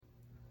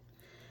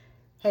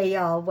Hey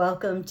y'all,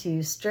 welcome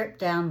to Strip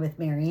Down with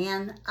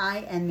Marianne.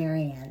 I am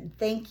Marianne.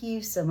 Thank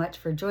you so much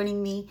for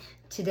joining me.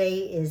 Today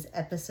is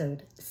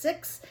episode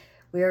 6.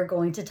 We are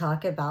going to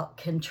talk about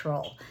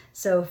control.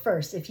 So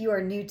first, if you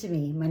are new to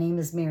me, my name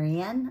is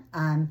Marianne.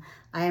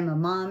 I am a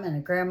mom and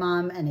a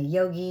grandmom and a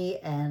yogi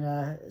and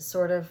a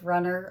sort of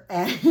runner.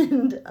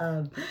 And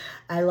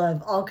I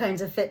love all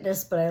kinds of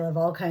fitness, but I love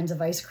all kinds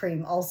of ice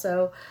cream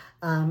also.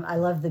 I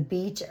love the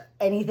beach,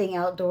 anything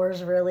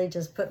outdoors really,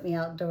 just put me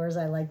outdoors.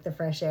 I like the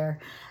fresh air.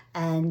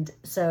 And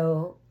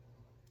so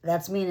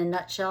that's me in a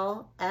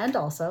nutshell. And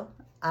also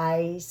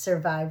I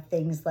survived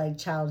things like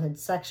childhood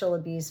sexual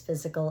abuse,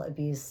 physical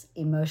abuse,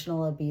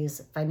 emotional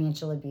abuse,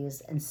 financial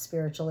abuse, and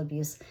spiritual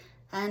abuse,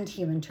 and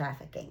human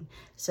trafficking.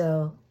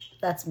 So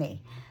that's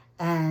me.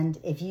 And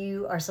if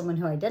you are someone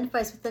who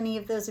identifies with any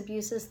of those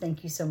abuses,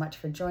 thank you so much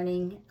for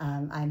joining.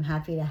 I'm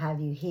happy to have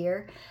you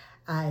here.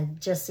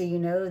 Just so you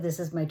know, this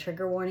is my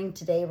trigger warning.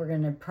 Today we're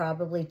going to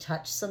probably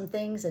touch some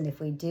things, and if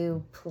we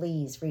do,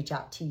 please reach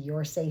out to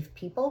your safe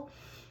people.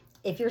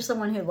 If you're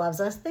someone who loves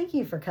us, thank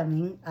you for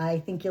coming. I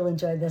think you'll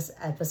enjoy this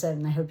episode,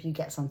 and I hope you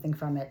get something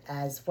from it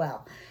as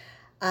well.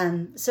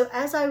 So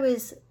as I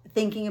was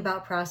thinking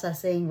about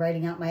processing,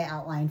 writing out my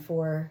outline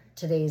for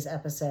today's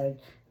episode,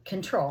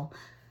 Control,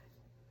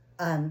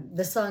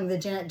 the song, the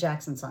Janet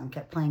Jackson song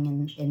kept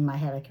playing in my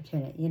head. I kept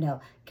hearing it,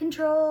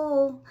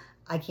 Control.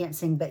 I can't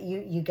sing, but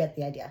you get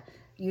the idea.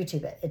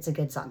 YouTube it. It's a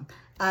good song.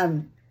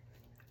 And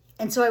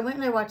so I went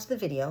and I watched the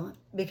video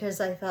because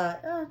I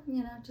thought,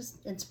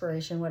 just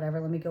inspiration, whatever.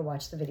 Let me go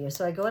watch the video.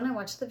 So I go and I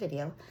watch the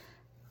video,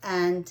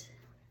 and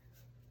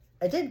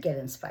I did get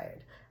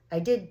inspired. I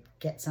did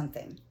get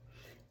something.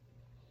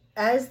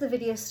 As the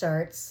video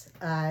starts,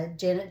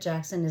 Janet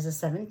Jackson is a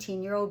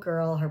 17-year-old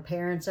girl. Her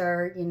parents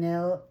are,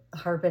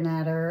 harping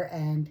at her,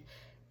 and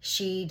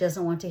she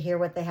doesn't want to hear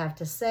what they have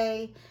to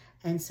say.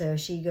 And so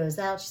she goes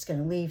out, she's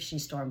going to leave, she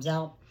storms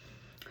out.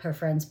 Her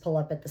friends pull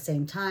up at the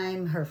same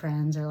time. Her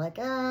friends are like,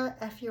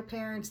 F your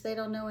parents, they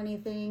don't know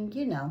anything,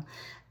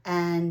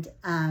 And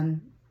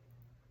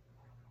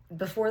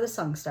before the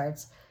song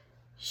starts,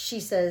 she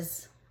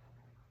says,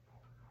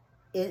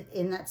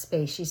 in that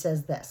space, she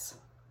says this.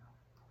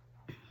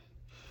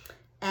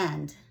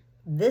 And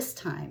this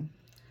time,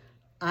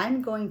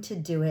 I'm going to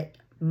do it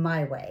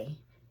my way.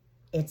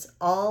 It's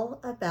all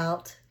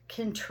about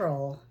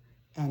control,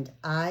 and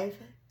I've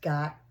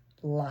got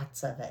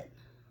lots of it.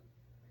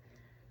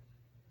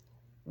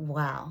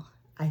 Wow.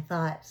 I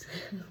thought,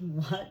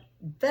 what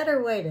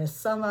better way to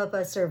sum up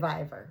a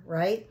survivor,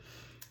 right?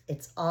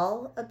 It's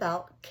all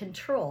about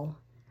control,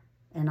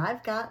 and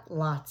I've got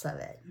lots of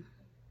it.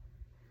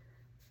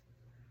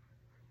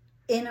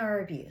 In our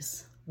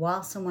abuse,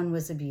 while someone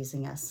was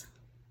abusing us,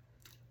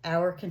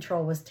 our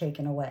control was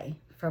taken away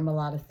from a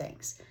lot of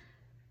things.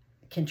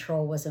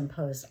 Control was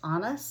imposed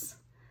on us,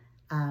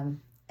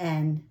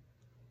 and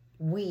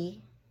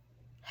we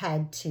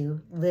had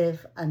to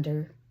live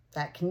under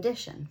that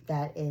condition.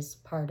 That is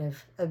part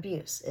of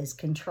abuse, is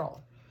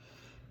control.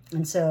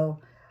 And so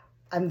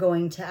I'm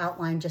going to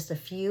outline just a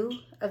few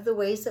of the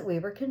ways that we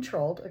were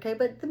controlled, okay?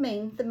 But the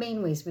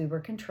main ways we were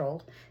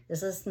controlled.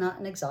 This is not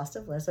an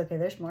exhaustive list, okay?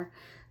 There's more.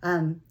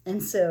 And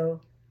so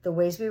the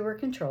ways we were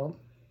controlled,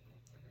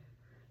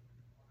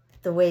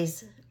 the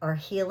ways our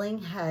healing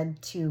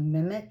had to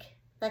mimic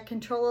that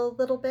control a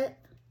little bit,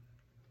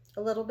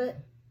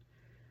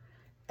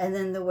 and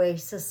then the way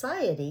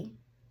society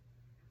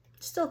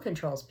still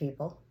controls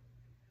people,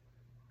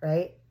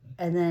 right?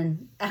 And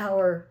then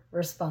our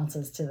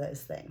responses to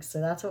those things.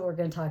 So that's what we're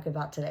going to talk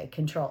about today,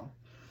 control.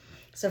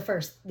 So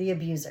first, the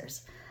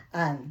abusers.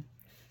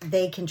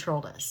 They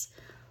controlled us.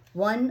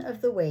 One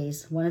of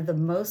the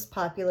most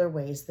popular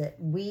ways that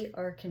we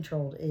are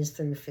controlled is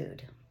through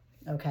food,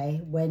 okay?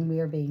 When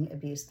we are being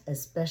abused,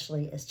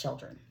 especially as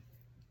children.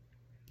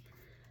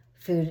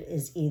 Food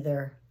is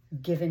either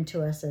given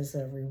to us as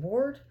a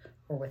reward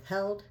or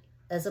withheld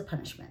as a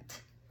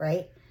punishment,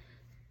 right?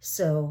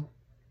 So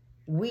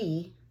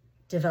we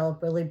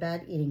develop really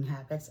bad eating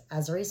habits.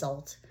 As a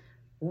result,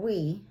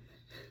 we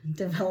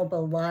develop a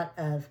lot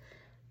of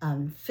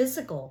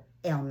physical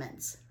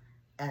ailments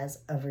as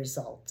a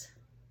result,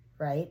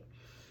 right?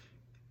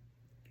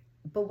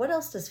 But what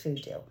else does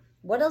food do?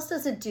 What else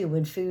does it do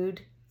when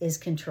food is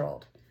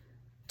controlled?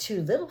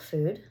 Too little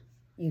food,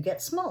 you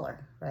get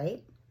smaller,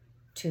 right?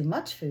 Too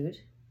much food,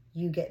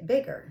 you get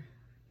bigger.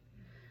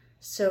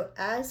 So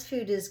as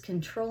food is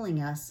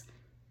controlling us,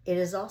 it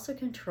is also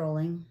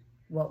controlling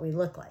what we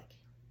look like.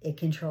 It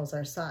controls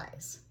our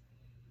size.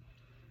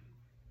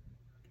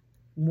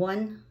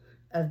 One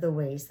of the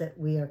ways that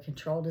we are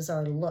controlled is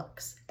our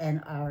looks,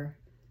 and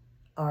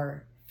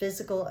our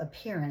physical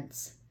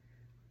appearance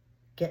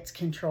gets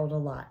controlled a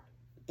lot.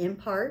 In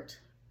part,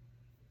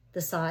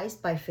 the size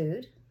by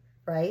food,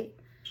 right?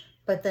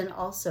 But then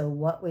also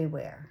what we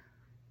wear,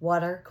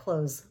 what our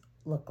clothes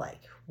look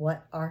like,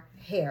 what our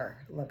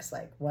hair looks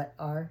like, what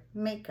our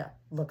makeup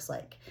looks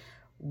like,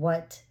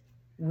 what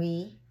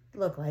we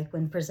look like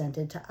when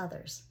presented to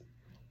others.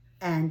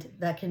 And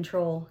that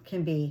control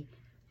can be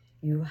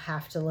You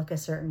have to look a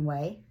certain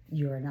way.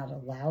 You are not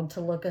allowed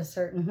to look a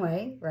certain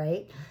way,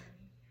 right?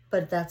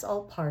 But that's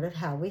all part of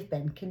how we've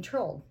been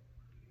controlled.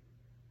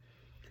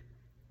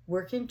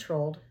 We're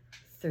controlled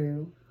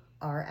through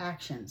our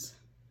actions.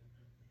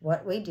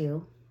 What we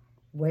do,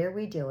 where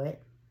we do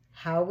it,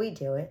 how we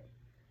do it,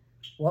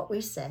 what we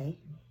say,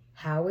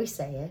 how we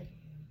say it,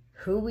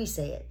 who we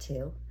say it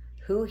to,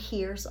 who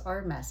hears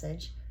our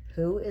message,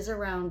 who is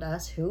around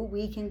us, who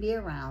we can be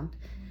around.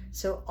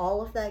 So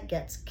all of that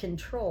gets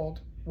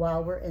controlled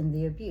while we're in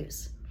the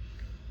abuse.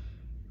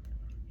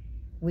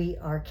 We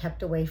are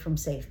kept away from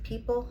safe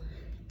people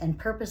and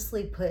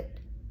purposely put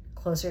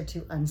closer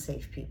to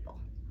unsafe people,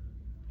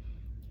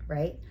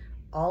 right?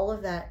 All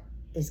of that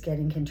is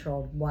getting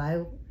controlled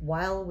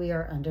while we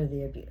are under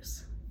the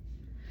abuse.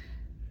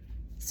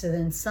 So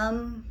then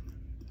something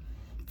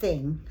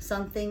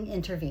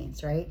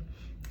intervenes, right?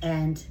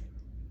 And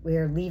we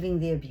are leaving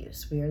the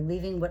abuse. We are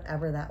leaving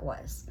whatever that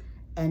was.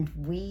 And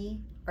we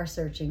are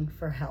searching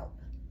for help.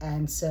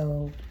 And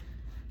so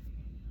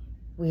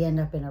we end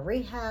up in a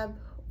rehab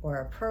or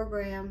a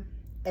program.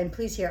 And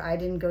please hear, I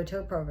didn't go to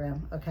a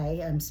program,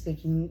 okay? I'm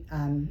speaking,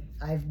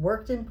 I've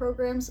worked in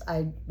programs.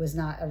 I was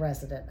not a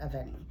resident of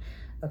any,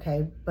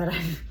 okay? But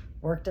I've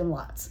worked in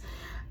lots,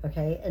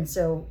 okay? And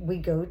so we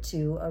go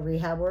to a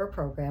rehab or a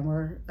program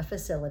or a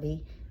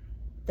facility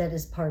that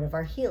is part of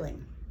our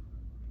healing.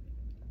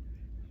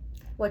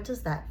 What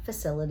does that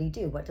facility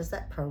do? What does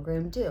that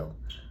program do?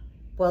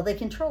 Well, they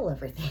control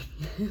everything.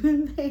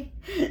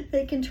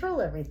 they control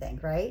everything,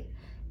 right?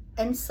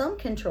 And some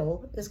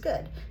control is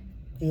good.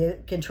 The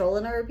control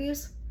in our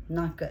abuse,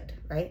 not good,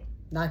 right?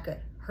 Not good.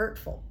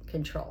 Hurtful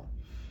control.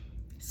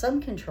 Some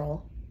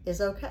control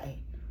is okay.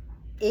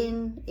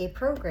 In a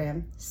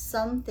program,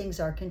 some things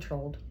are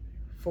controlled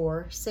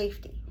for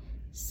safety.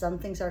 Some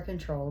things are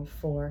controlled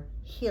for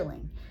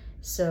healing.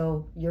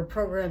 So your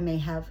program may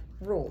have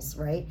rules,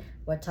 right?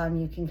 What time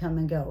you can come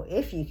and go,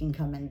 if you can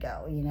come and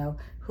go,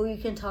 who you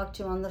can talk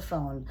to on the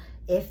phone,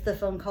 if the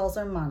phone calls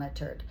are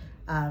monitored,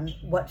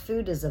 what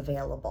food is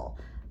available,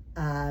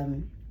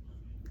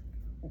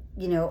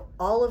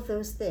 all of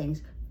those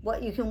things,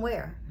 what you can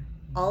wear,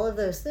 all of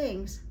those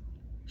things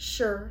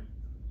sure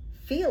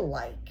feel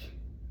like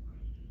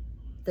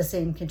the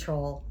same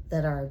control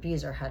that our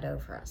abuser had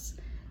over us,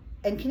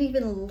 and can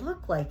even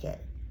look like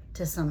it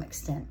to some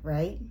extent,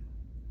 right?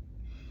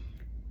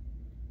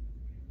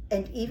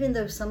 And even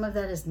though some of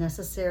that is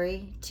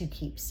necessary to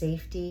keep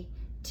safety,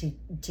 to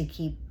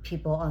keep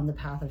people on the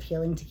path of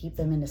healing, to keep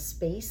them in a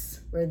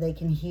space where they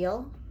can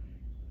heal,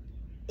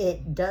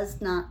 it does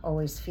not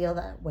always feel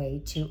that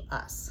way to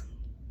us,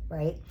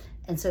 right?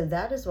 And so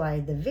that is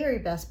why the very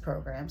best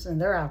programs, and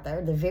they're out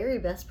there, the very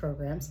best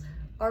programs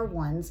are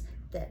ones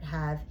that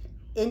have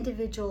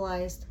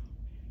individualized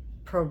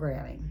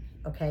programming,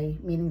 okay?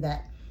 Meaning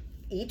that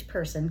each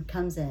person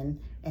comes in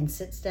and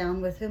sits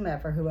down with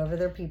whoever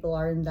their people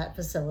are in that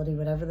facility,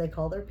 whatever they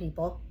call their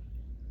people,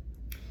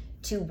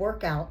 to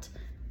work out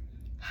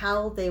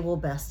how they will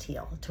best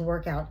heal, to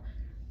work out,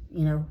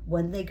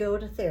 when they go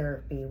to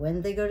therapy,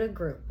 when they go to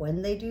group,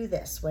 when they do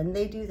this, when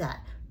they do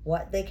that,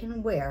 what they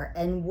can wear,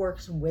 and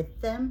works with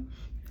them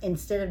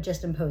instead of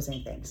just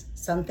imposing things.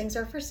 Some things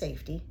are for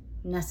safety,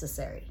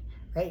 necessary,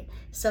 right?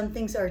 Some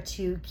things are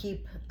to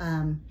keep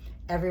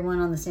everyone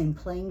on the same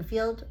playing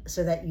field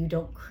so that you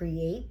don't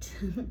create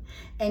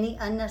any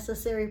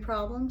unnecessary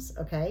problems,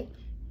 okay?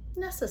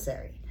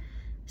 Necessary.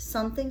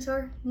 Some things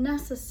are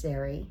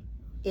necessary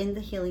in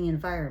the healing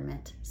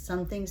environment.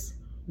 Some things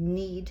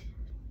need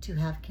to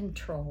have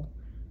control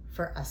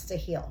for us to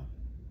heal,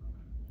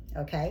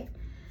 okay?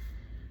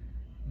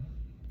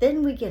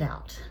 Then we get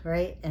out,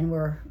 right? And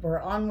we're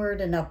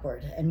onward and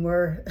upward, and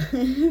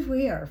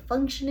we are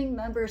functioning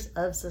members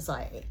of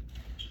society.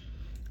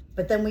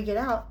 But then we get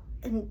out,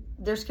 and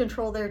there's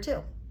control there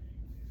too.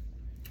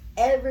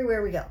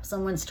 Everywhere we go,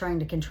 someone's trying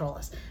to control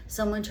us.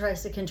 Someone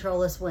tries to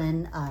control us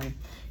when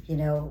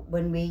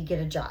we get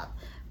a job.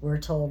 We're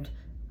told,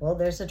 well,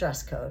 there's a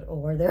dress code,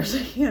 or there's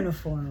a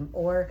uniform,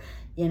 or,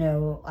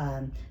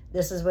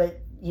 this is what,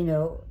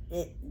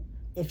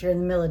 if you're in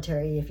the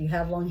military, if you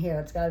have long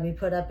hair, it's got to be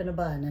put up in a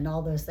bun, and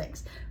all those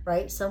things,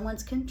 right?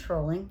 Someone's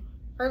controlling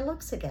our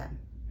looks again,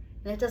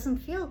 and it doesn't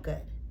feel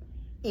good,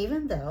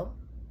 even though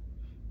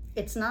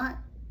it's not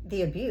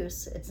the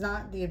abuse. It's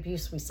not the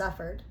abuse we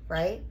suffered,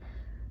 right?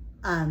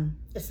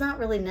 It's not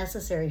really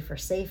necessary for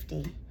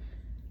safety.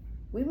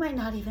 We might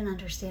not even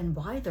understand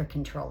why they're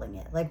controlling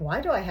it. Like, why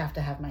do I have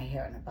to have my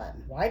hair in a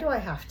bun? Why do I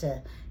have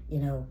to,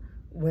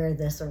 wear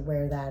this or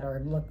wear that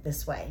or look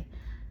this way,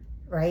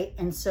 right?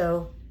 And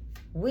so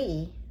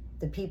we,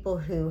 the people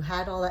who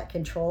had all that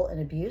control and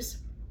abuse,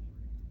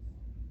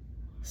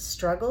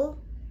 struggle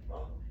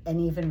and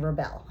even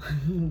rebel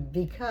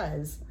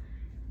because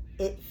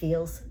it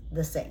feels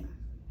the same.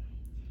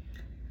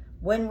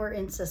 When we're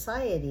in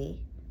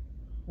society,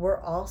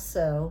 we're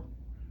also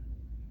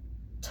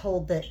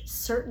told that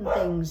certain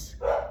things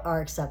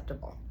are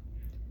acceptable,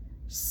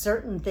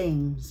 certain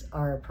things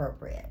are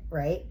appropriate,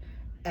 right?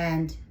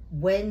 And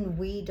when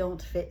we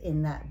don't fit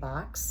in that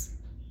box,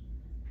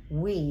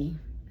 we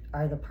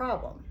are the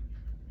problem,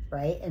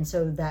 right? And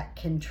so that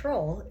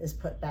control is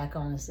put back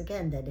on us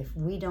again, that if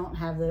we don't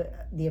have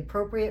the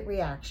appropriate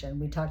reaction,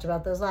 we talked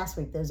about those last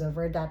week, those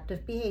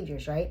overadaptive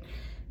behaviors, right?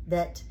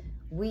 That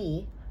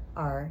we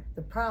are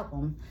the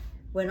problem,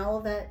 when all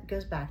of that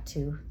goes back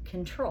to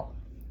control,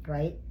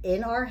 right?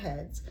 In our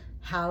heads,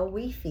 how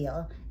we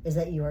feel is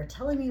that you are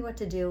telling me what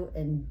to do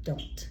and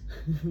don't.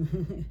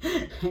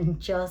 And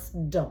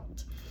just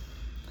don't.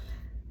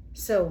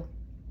 So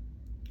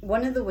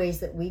one of the ways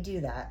that we do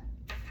that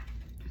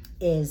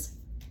is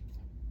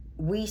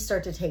we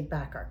start to take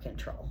back our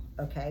control,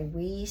 okay?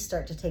 We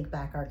start to take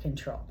back our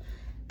control.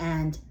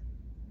 And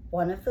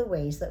one of the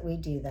ways that we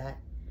do that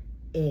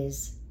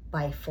is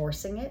by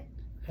forcing it,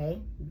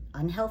 okay?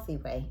 Unhealthy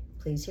way,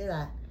 please hear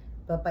that,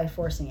 but by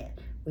forcing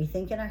it. We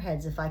think in our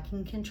heads, if I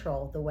can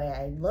control the way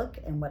I look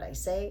and what I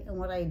say and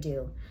what I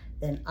do,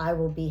 then I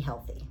will be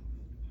healthy.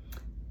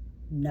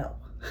 No,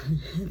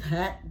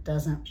 that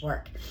doesn't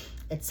work.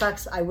 It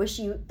sucks. I wish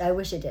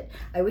it did.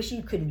 I wish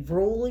you could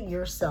roll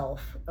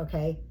yourself,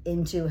 okay,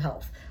 into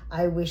health.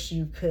 I wish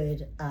you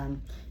could,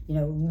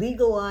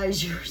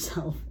 legalize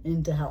yourself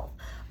into health.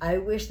 I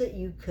wish that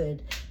you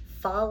could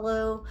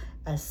follow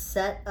a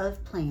set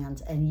of plans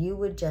and you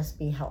would just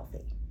be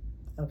healthy,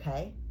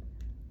 okay?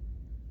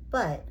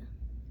 But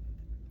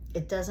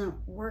it doesn't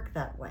work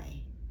that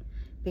way,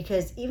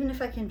 because even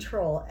if I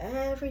control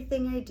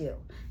everything I do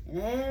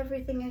and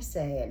everything I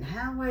say and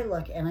how I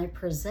look, and I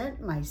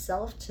present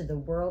myself to the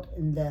world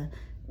in the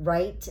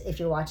right, if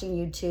you're watching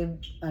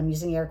YouTube, I'm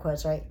using air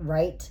quotes,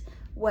 right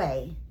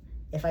way,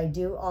 if I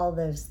do all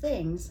those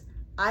things,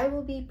 I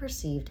will be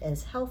perceived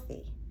as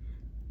healthy.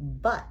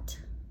 But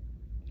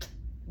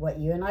what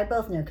you and I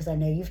both know, because I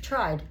know you've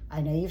tried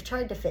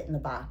to fit in the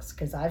box,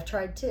 because I've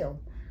tried too,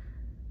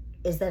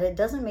 is that it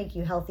doesn't make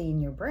you healthy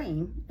in your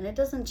brain, and it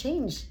doesn't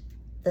change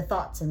the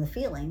thoughts and the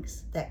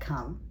feelings that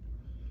come.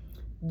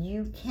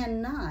 You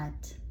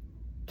cannot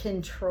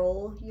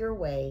control your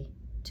way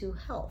to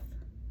health.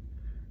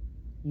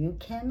 You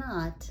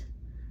cannot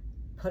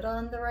put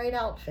on the right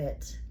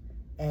outfit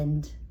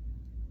and,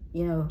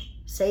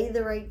 say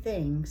the right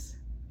things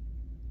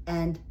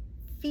and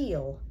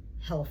feel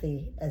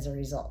healthy as a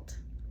result.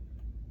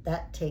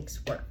 That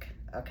takes work,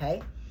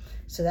 okay?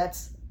 So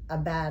that's a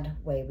bad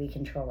way we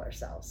control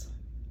ourselves.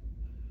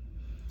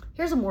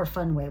 Here's a more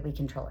fun way we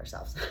control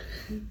ourselves.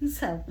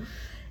 So,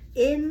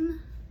 in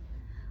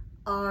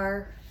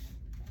our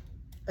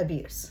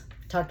abuse,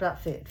 talked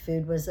about food.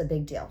 Food was a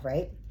big deal,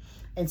 right?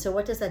 And so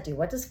what does that do?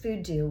 What does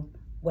food do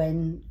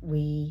when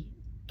we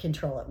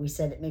control it? We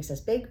said it makes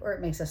us big or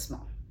it makes us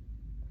small.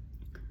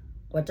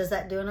 What does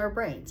that do in our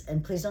brains?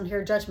 And please don't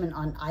hear judgment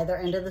on either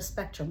end of the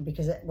spectrum,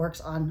 because it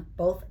works on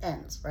both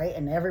ends, right?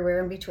 And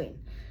everywhere in between.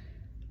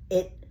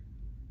 It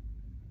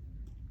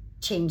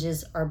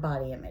changes our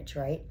body image,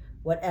 right?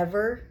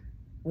 Whatever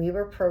we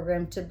were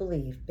programmed to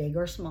believe, big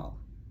or small,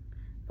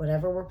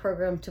 whatever we're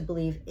programmed to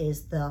believe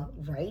is the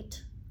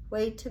right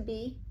way to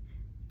be,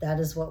 that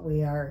is what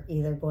we are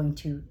either going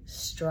to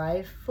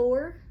strive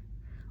for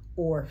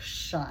or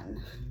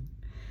shun.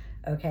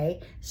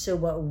 Okay? So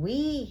what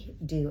we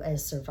do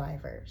as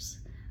survivors,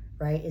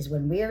 right, is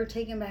when we are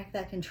taking back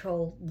that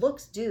control,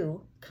 looks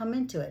do come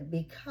into it,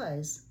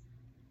 because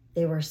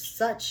they were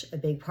such a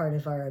big part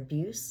of our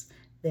abuse.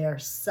 They are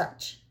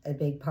such a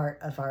big part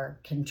of our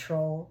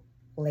control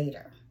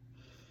later.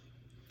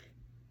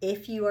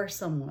 If you are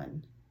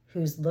someone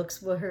whose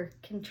looks were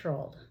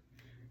controlled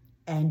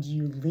and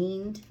you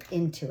leaned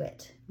into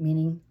it,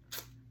 meaning,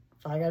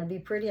 if I gotta be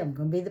pretty, I'm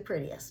gonna be the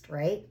prettiest,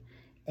 right?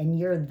 And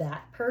you're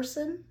that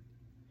person,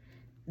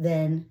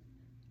 then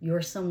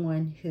you're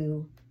someone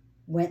who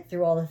went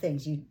through all the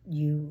things.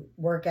 You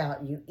work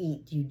out, you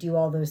eat, you do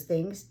all those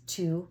things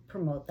to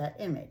promote that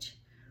image.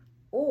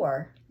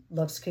 Or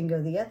looks can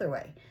go the other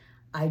way.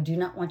 I do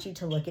not want you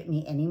to look at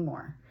me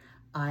anymore.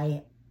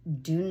 I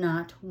do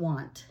not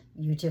want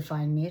you to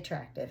find me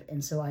attractive.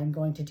 And so I'm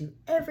going to do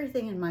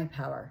everything in my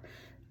power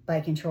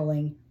by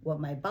controlling what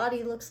my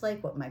body looks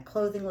like, what my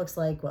clothing looks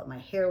like, what my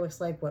hair looks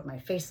like, what my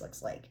face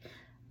looks like,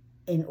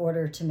 in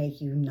order to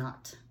make you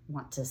not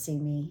want to see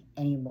me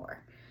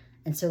anymore.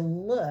 And so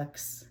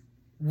looks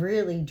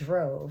really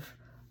drove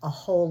a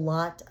whole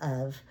lot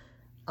of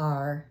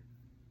our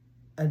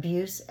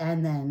abuse,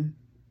 and then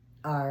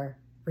our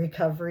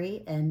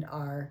recovery and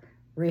our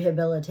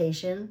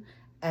rehabilitation.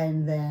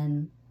 And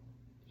then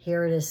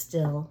here it is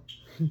still,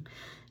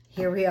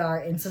 here we are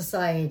in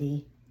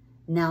society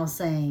now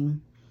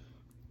saying,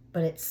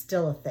 but it's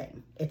still a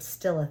thing. It's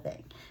still a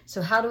thing.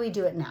 So how do we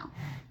do it now?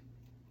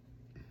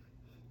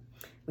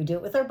 We do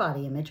it with our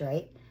body image,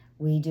 right?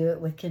 We do it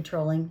with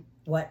controlling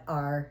what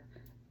our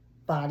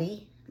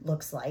body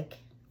looks like,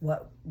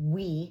 what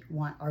we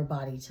want our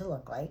body to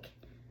look like.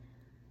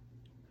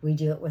 We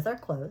do it with our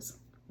clothes.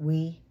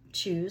 We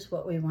choose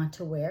what we want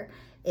to wear.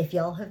 If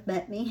y'all have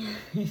met me,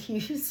 if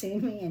you've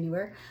seen me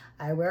anywhere,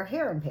 I wear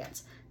harem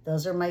pants.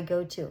 Those are my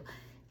go-to.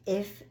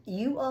 If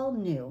you all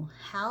knew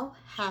how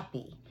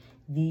happy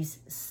these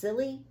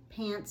silly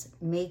pants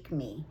make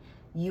me,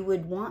 you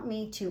would want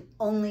me to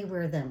only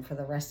wear them for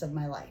the rest of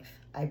my life.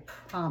 I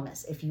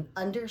promise, if you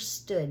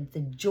understood the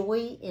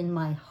joy in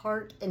my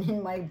heart and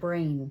in my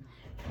brain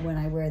when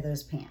I wear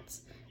those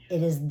pants,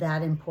 it is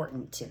that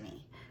important to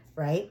me,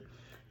 right?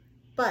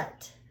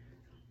 But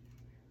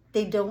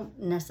they don't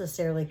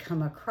necessarily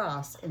come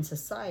across in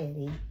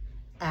society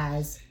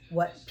as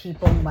what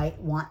people might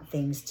want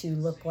things to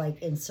look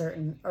like in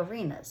certain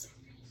arenas.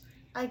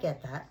 I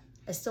get that.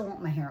 I still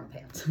want my hair in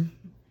pants.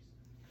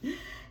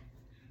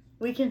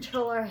 We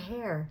control our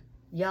hair,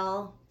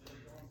 y'all.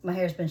 My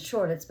hair's been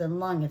short, it's been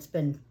long, it's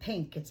been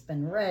pink, it's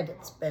been red,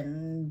 it's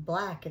been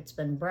black, it's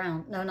been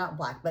brown. No, not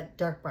black, but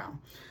dark brown.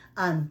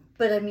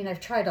 But I mean, I've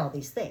tried all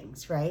these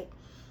things, right?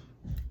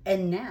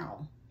 And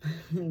now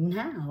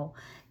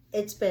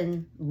it's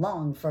been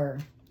long for,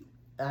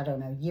 I don't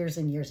know, years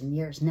and years and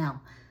years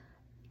now.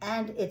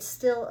 And it's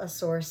still a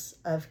source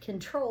of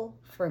control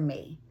for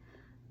me.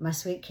 My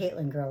sweet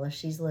Caitlin girl, if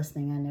she's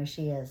listening, I know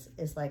she is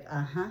like,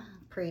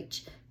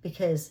 preach.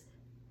 Because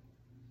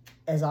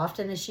as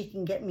often as she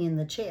can get me in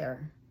the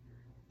chair,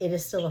 it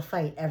is still a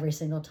fight every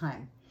single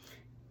time.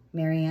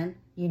 Marianne,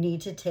 you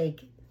need to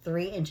take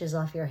 3 inches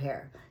off your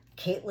hair.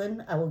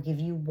 Caitlin, I will give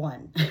you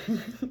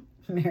 1.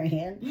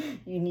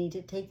 Marianne, you need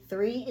to take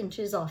 3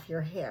 inches off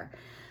your hair.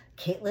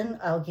 Caitlin,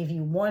 I'll give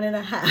you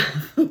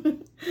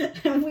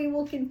 1.5. And we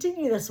will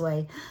continue this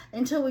way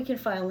until we can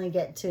finally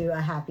get to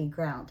a happy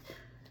ground.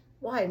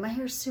 Why? My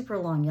hair's super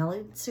long, y'all.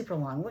 It's super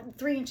long.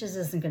 3 inches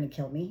isn't going to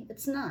kill me.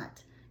 It's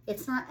not.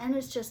 It's not, and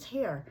it's just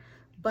hair.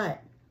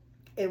 But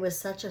it was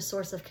such a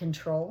source of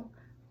control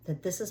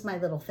that this is my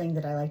little thing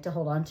that I like to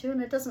hold on to,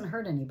 and it doesn't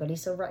hurt anybody,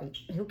 so right,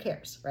 who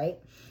cares, right?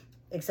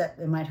 Except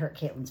it might hurt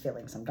Caitlin's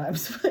feelings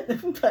sometimes,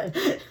 but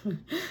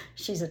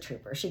she's a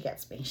trooper. She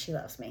gets me. She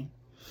loves me.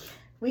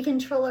 We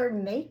control our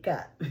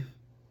makeup,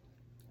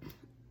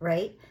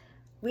 right?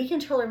 We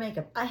control our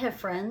makeup. I have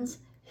friends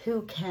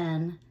who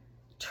can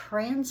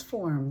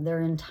transform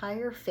their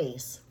entire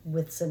face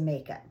with some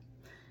makeup.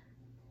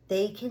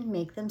 They can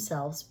make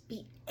themselves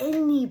be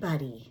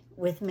anybody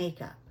with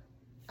makeup.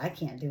 I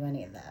can't do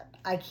any of that.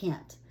 I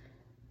can't.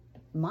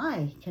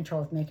 My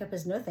control with makeup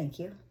is no thank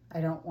you.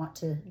 I don't want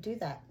to do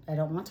that. I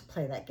don't want to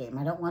play that game.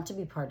 I don't want to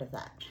be part of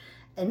that.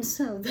 And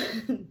so,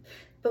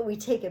 but we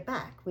take it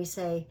back. We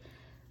say,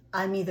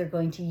 I'm either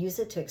going to use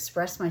it to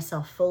express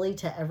myself fully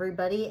to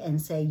everybody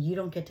and say, you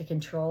don't get to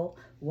control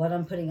what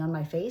I'm putting on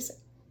my face,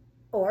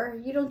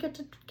 or you don't get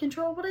to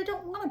control what I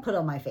don't want to put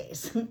on my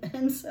face.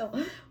 And so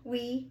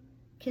we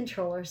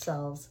control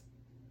ourselves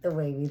the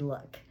way we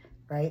look,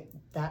 right?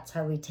 That's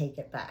how we take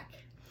it back.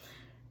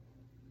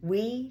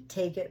 We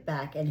take it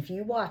back. And if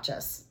you watch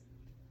us,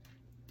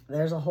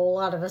 there's a whole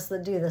lot of us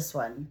that do this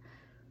one.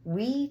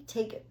 We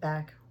take it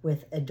back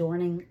with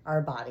adorning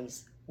our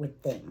bodies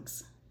with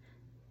things.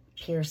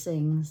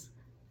 Piercings,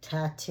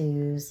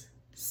 tattoos,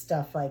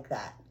 stuff like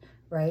that,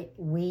 right?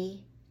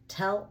 We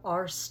tell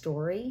our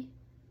story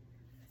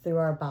through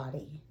our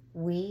body.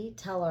 We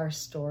tell our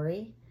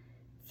story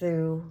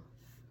through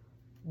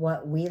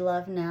what we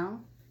love now.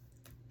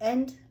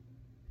 And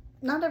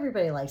not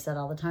everybody likes that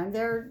all the time.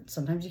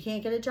 Sometimes you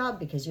can't get a job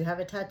because you have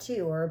a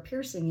tattoo or a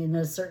piercing in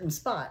a certain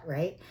spot,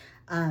 right?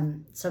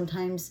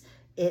 Sometimes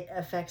it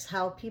affects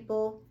how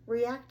people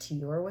react to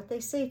you or what they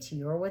say to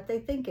you or what they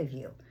think of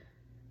you.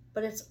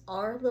 But it's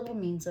our little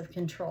means of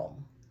control,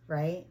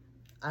 right?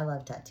 I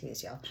love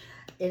tattoos, y'all.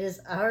 It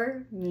is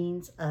our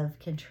means of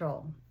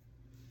control.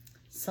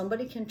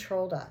 Somebody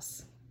controlled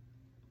us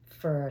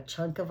for a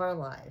chunk of our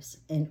lives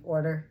in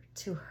order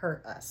to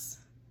hurt us.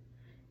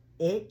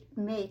 It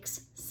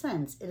makes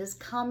sense. It is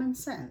common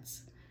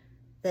sense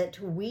that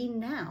we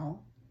now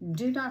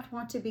do not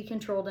want to be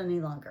controlled any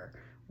longer.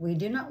 We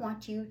do not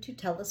want you to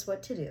tell us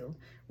what to do.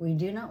 We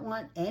do not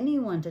want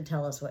anyone to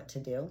tell us what to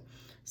do.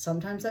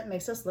 Sometimes that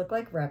makes us look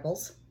like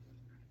rebels.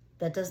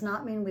 That does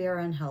not mean we are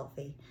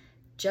unhealthy.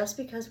 Just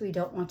because we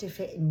don't want to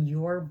fit in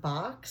your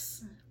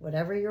box,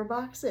 whatever your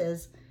box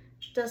is,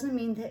 doesn't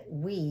mean that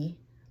we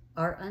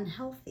are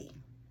unhealthy.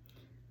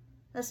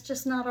 That's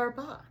just not our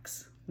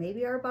box.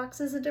 Maybe our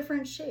box is a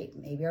different shape.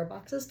 Maybe our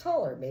box is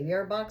taller. Maybe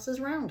our box is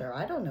rounder.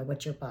 I don't know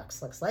what your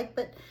box looks like,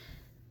 but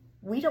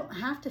we don't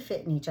have to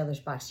fit in each other's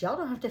box. Y'all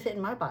don't have to fit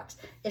in my box.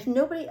 If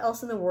nobody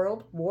else in the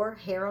world wore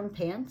hair on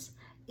pants,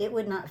 it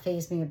would not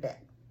faze me a bit.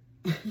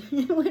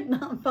 It would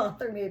not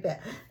bother me a bit.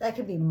 That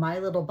could be my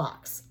little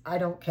box. I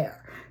don't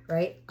care,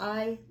 right?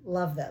 I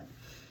love them.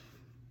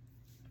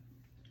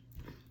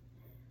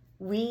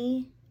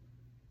 We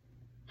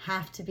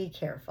have to be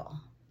careful,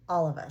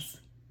 all of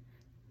us,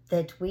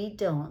 that we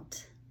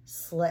don't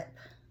slip.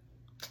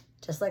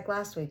 Just like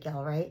last week,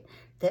 y'all, right?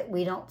 That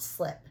we don't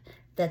slip.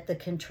 That the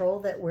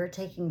control that we're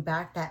taking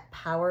back, that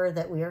power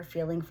that we are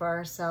feeling for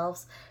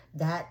ourselves,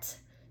 that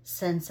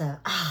sense of,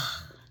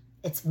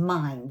 it's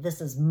mine.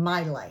 This is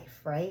my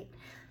life, right?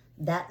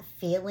 That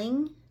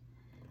feeling,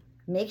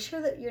 make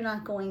sure that you're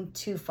not going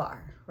too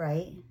far,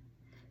 right?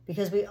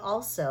 Because we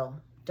also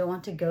don't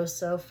want to go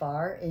so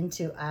far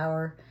into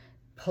our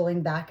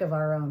pulling back of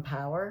our own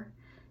power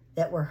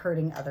that we're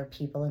hurting other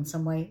people in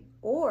some way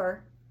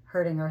or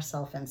hurting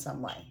ourselves in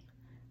some way,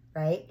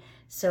 right?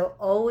 So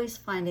always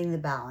finding the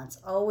balance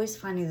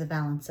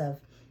of,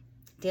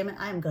 damn it,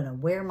 I'm going to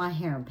wear my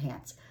harem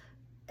pants,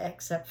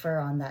 except for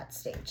on that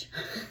stage.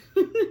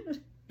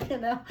 You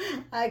know,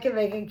 I can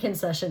make a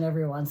concession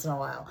every once in a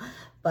while,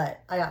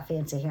 but I got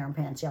fancy harem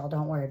pants, y'all.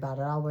 Don't worry about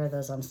it. I'll wear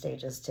those on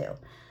stages too.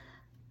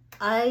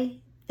 I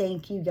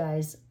thank you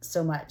guys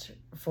so much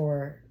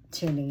for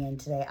tuning in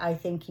today. I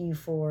thank you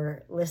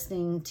for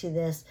listening to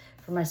this.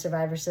 For my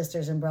survivor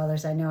sisters and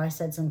brothers, I know I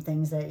said some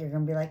things that you're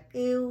going to be like,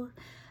 ew,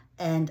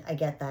 and I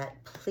get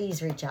that.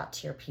 Please reach out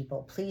to your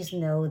people. Please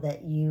know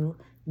that you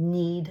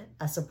need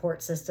a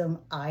support system.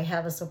 I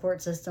have a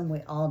support system.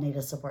 We all need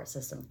a support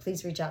system.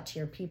 Please reach out to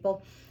your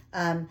people.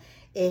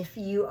 If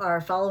you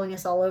are following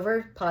us all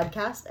over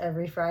podcast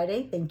every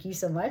Friday, thank you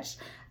so much.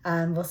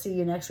 We'll see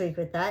you next week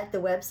with that. The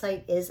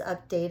website is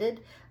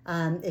updated.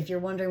 If you're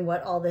wondering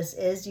what all this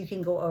is, you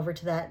can go over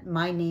to that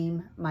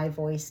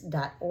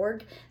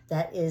mynamemyvoice.org.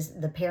 That is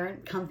the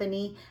parent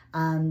company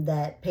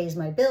that pays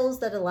my bills,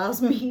 that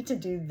allows me to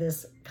do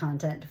this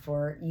content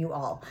for you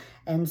all.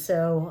 And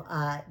so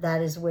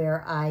that is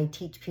where I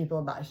teach people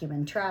about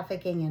human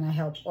trafficking, and I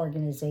help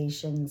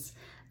organizations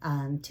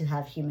to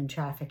have human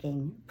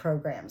trafficking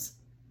programs.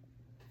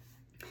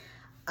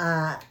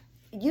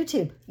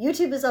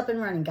 YouTube is up and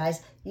running,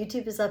 guys.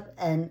 YouTube is up,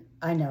 and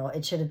I know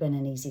it should have been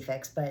an easy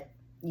fix, but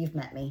you've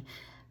met me.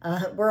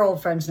 We're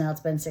old friends now.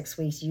 It's been 6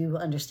 weeks. You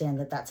understand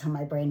that that's how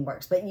my brain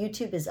works. But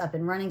YouTube is up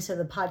and running, so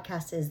the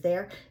podcast is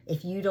there.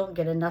 If you don't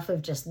get enough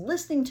of just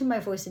listening to my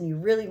voice and you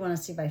really want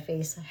to see my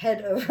face,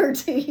 head over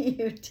to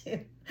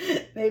YouTube.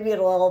 Maybe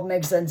it'll all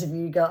make sense if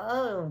you go,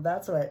 oh,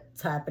 that's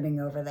what's happening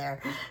over there.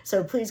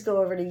 So please go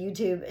over to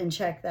YouTube and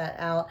check that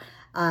out.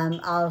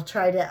 I'll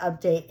try to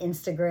update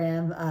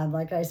Instagram.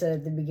 Like I said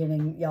at the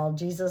beginning, y'all,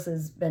 Jesus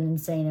has been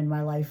insane in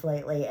my life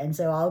lately. And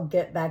so I'll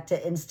get back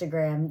to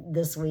Instagram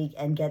this week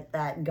and get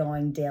that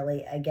going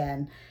daily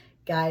again.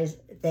 Guys,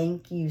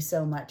 thank you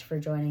so much for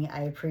joining.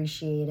 I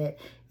appreciate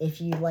it.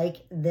 If you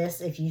like this,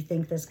 if you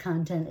think this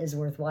content is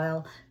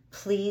worthwhile,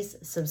 please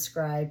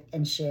subscribe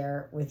and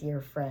share with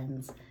your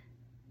friends.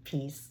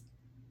 Peace.